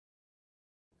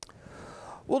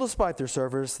Well, despite their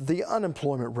service, the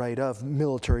unemployment rate of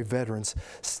military veterans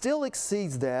still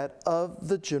exceeds that of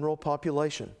the general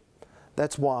population.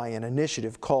 That's why an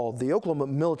initiative called the Oklahoma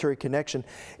Military Connection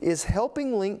is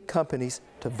helping link companies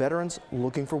to veterans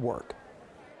looking for work.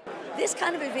 This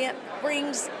kind of event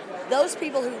brings those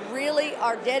people who really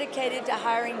are dedicated to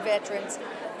hiring veterans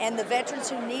and the veterans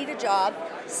who need a job.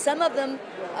 Some of them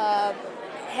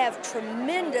have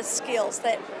tremendous skills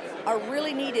that are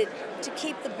really needed to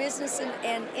keep the business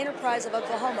and enterprise of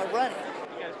Oklahoma running.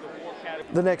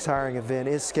 The next hiring event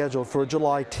is scheduled for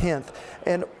July 10th,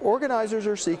 and organizers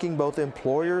are seeking both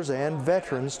employers and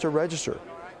veterans to register.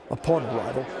 Upon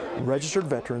arrival, registered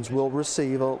veterans will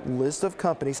receive a list of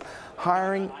companies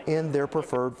hiring in their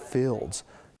preferred fields.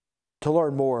 To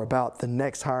learn more about the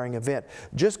next hiring event,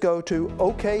 just go to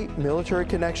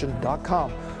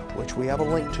okmilitaryconnection.com, which we have a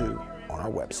link to on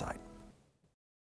our website.